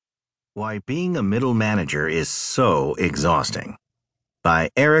Why Being a Middle Manager is So Exhausting by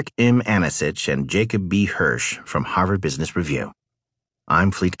Eric M. Anicich and Jacob B. Hirsh from Harvard Business Review.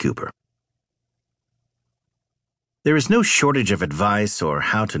 I'm Fleet Cooper. There is no shortage of advice or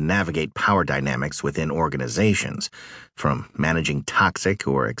how to navigate power dynamics within organizations, from managing toxic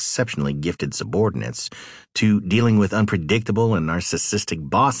or exceptionally gifted subordinates to dealing with unpredictable and narcissistic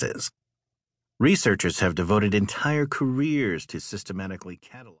bosses. Researchers have devoted entire careers to systematically catalog